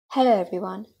Hello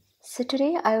everyone. So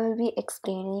today I will be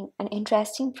explaining an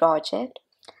interesting project.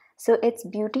 So it's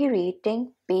beauty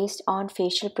rating based on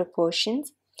facial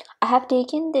proportions. I have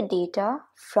taken the data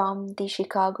from the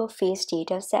Chicago face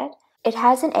data set. It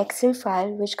has an Excel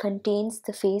file which contains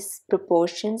the face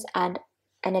proportions and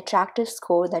an attractive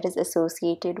score that is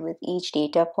associated with each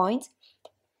data point.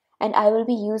 And I will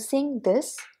be using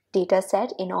this data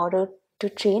set in order to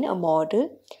train a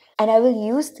model, and I will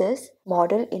use this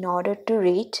model in order to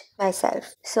rate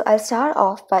myself. So I'll start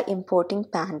off by importing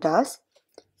pandas,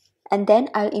 and then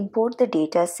I'll import the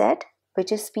data set,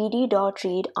 which is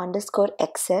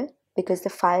pd.read_excel, because the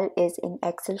file is in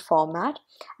Excel format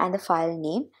and the file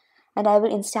name, and I will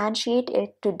instantiate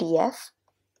it to df.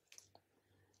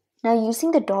 Now using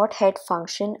the .head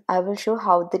function, I will show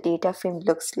how the data frame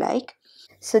looks like.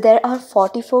 So there are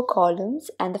 44 columns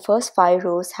and the first 5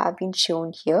 rows have been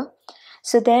shown here.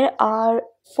 So there are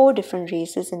 4 different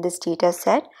races in this data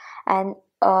set, and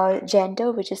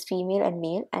gender, which is female and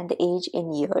male, and the age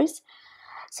in years.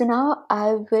 So now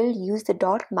I will use the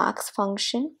 .max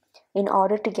function in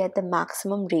order to get the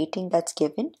maximum rating that's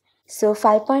given. So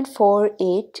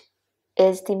 5.48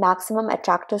 is the maximum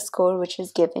attractor score which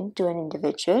is given to an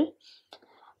individual.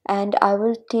 And I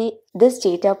will take this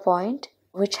data point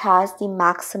which has the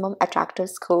maximum attractor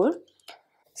score.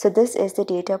 So this is the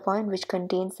data point which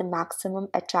contains the maximum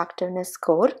attractiveness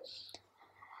score.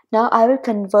 Now I will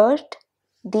convert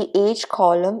the age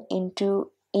column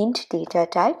into int data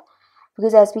type,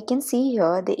 because as we can see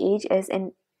here, the age is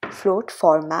in float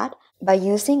format. By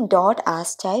using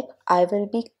 .astype, I will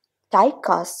be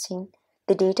typecasting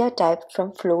the data type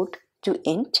from float to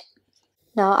int.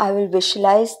 Now I will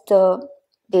visualize the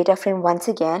data frame once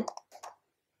again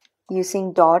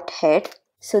using .head.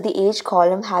 So the age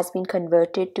column has been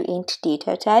converted to int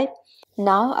data type.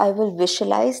 Now I will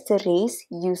visualize the race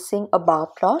using a bar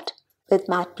plot with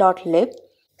matplotlib.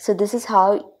 So this is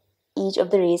how each of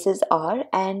the races are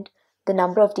and the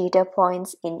number of data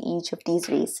points in each of these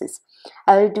races.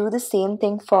 I will do the same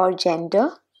thing for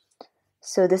gender.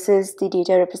 So this is the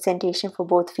data representation for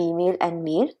both female and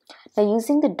male. Now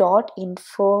using the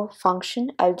 .info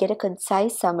function, I'll get a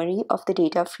concise summary of the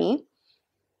data frame.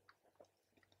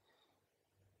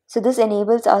 So this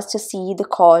enables us to see the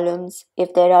columns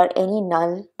if there are any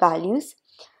null values.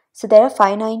 So there are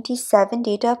 597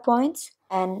 data points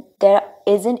and there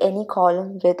isn't any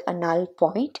column with a null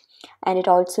point, and it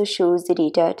also shows the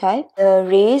data type. The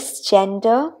race,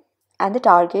 gender and the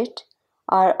target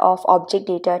are of object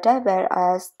data type,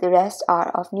 whereas the rest are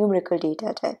of numerical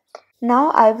data type.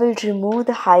 Now I will remove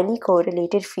the highly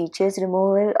correlated features.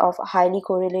 Removal of highly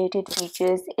correlated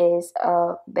features is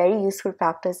a very useful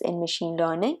practice in machine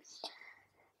learning.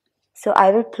 So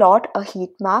I will plot a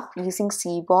heat map using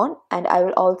Seaborn, and I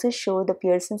will also show the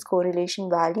Pearson's correlation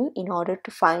value in order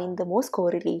to find the most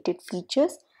correlated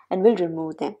features and will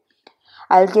remove them.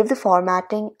 I'll give the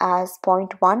formatting as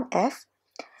 0.1f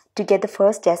to get the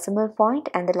first decimal point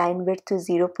and the line width to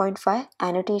 0.5.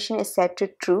 Annotation is set to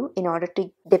true in order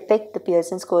to depict the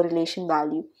Pearson's correlation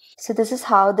value. So this is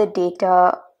how the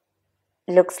data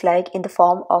looks like in the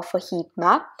form of a heat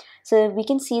map. So we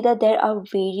can see that there are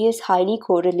various highly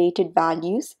correlated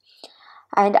values,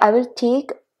 and I will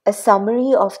take a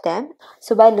summary of them.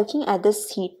 So by looking at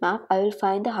this heat map, I will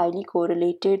find the highly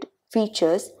correlated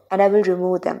features and I will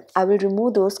remove them. I will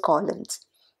remove those columns.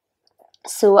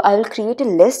 So I will create a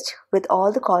list with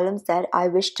all the columns that I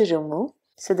wish to remove.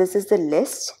 So this is the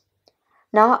list.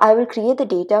 Now I will create the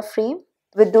data frame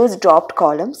with those dropped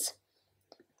columns.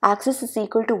 Axis is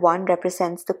equal to 1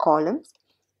 represents the columns.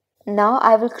 Now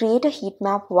I will create a heat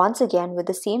map once again with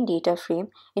the same data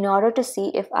frame in order to see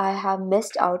if I have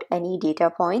missed out any data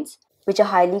points which are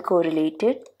highly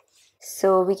correlated.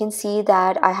 So we can see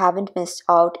that I haven't missed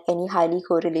out any highly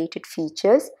correlated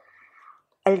features.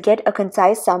 I'll get a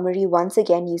concise summary once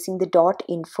again using the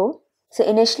 .info. So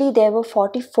initially there were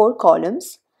 44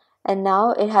 columns and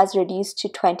now it has reduced to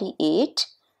 28.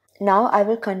 Now I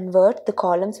will convert the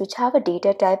columns which have a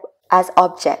data type as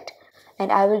object,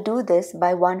 and I will do this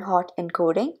by one-hot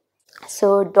encoding.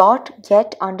 So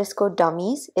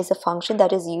 .get_dummies is a function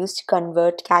that is used to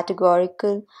convert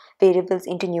categorical variables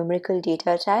into numerical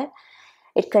data type.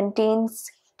 It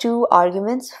contains 2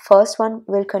 arguments. First one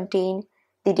will contain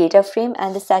the data frame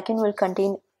and the second will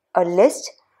contain a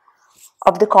list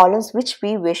of the columns which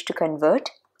we wish to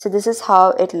convert. So this is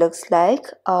how it looks like.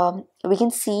 We can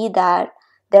see that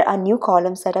there are new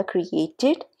columns that are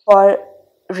created. For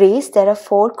race, there are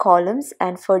 4 columns,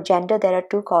 and for gender, there are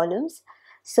 2 columns.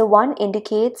 So one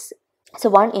indicates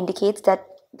that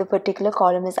the particular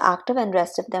column is active and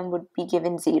rest of them would be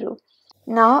given 0.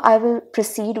 Now I will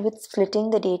proceed with splitting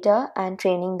the data and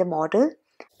training the model.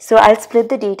 So I'll split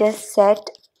the data set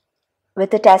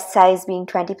with the test size being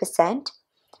 20%,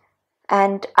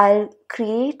 and I'll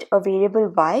create a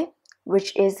variable y,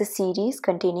 which is the series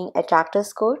containing attractor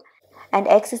score, and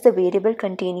x is the variable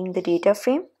containing the data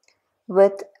frame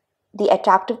with the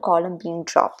attractive column being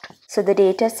dropped. So the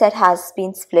data set has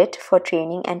been split for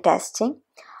training and testing.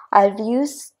 I'll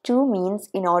use two means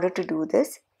in order to do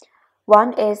this.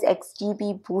 One is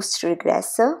XGB boost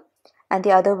regressor and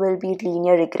the other will be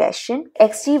linear regression.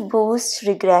 XGB boost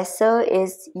regressor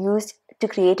is used to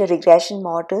create a regression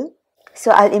model.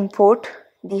 So I'll import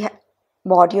the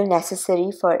module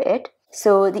necessary for it.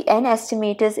 So the n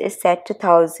estimators is set to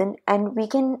 1000 and we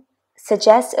can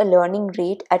suggest a learning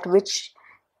rate at which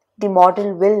the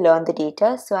model will learn the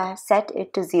data. So I have set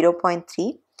it to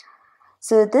 0.3.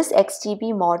 So this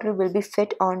XGB model will be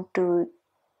fit onto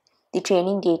the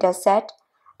training data set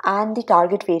and the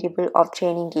target variable of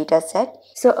training data set.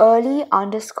 So early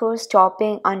underscore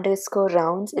stopping underscore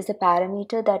rounds is a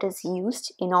parameter that is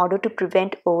used in order to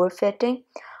prevent overfitting.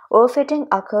 Overfitting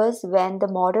occurs when the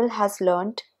model has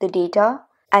learned the data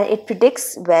and it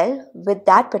predicts well with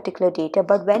that particular data,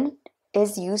 but when it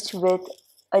is used with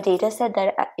a data set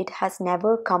that it has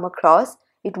never come across,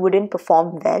 it wouldn't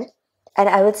perform well. And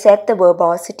I would set the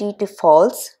verbosity to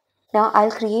false. Now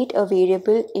I'll create a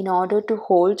variable in order to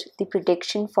hold the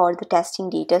prediction for the testing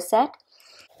data set.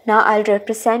 Now I'll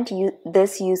represent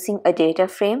this using a data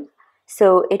frame.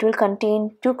 So it will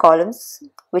contain two columns,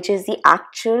 which is the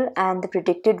actual and the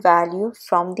predicted value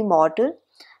from the model.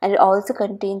 And it also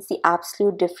contains the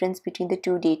absolute difference between the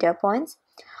two data points.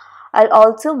 I'll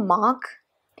also mark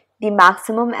the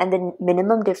maximum and the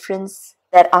minimum difference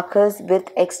that occurs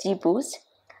with XGBoost.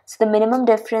 So the minimum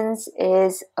difference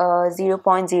is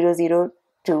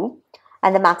 0.002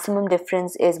 and the maximum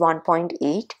difference is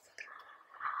 1.8.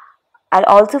 I'll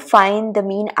also find the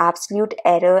mean absolute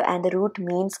error and the root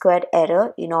mean squared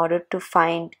error in order to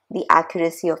find the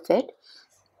accuracy of it.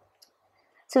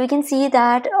 So we can see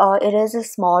that it is a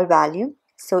small value,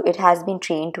 so it has been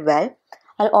trained well.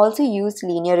 I'll also use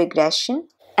linear regression,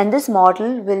 and this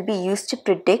model will be used to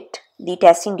predict the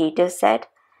testing data set.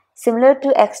 Similar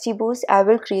to XGBoost, I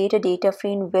will create a data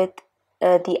frame with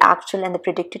the actual and the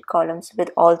predicted columns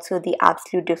with also the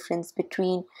absolute difference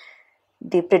between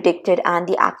the predicted and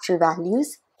the actual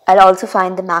values. I'll also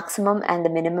find the maximum and the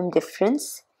minimum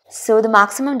difference. So the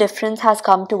maximum difference has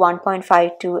come to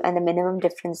 1.52 and the minimum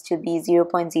difference to be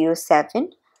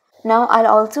 0.07. Now I'll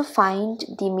also find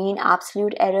the mean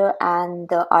absolute error and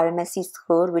the RMSE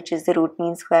score, which is the root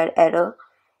mean square error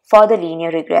for the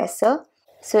linear regressor.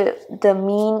 So the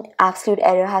mean absolute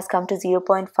error has come to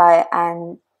 0.5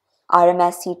 and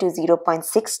RMSE to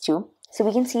 0.62. So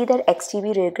we can see that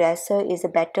XGB regressor is a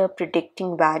better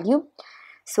predicting value.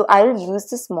 So I will use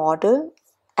this model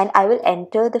and I will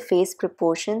enter the phase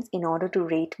proportions in order to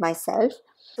rate myself.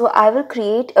 So I will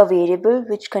create a variable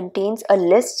which contains a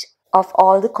list of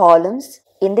all the columns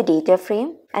in the data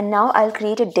frame, and now I'll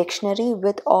create a dictionary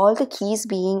with all the keys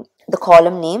being the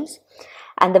column names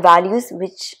and the values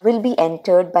which will be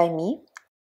entered by me.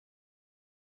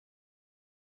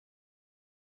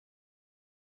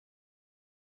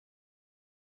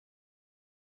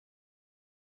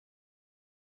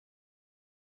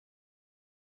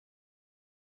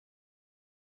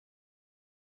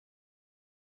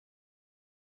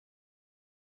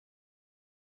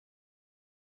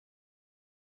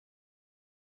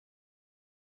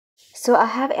 So I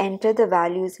have entered the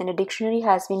values and a dictionary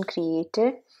has been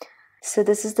created. So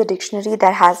this is the dictionary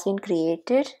that has been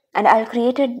created, and I'll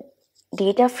create a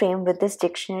data frame with this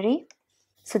dictionary.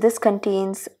 So this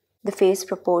contains the phase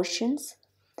proportions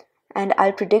and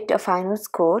I'll predict a final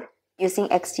score using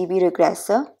XGB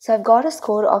regressor. So I've got a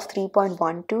score of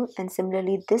 3.12 and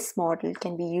similarly this model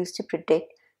can be used to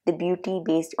predict the beauty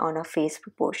based on our phase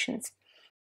proportions.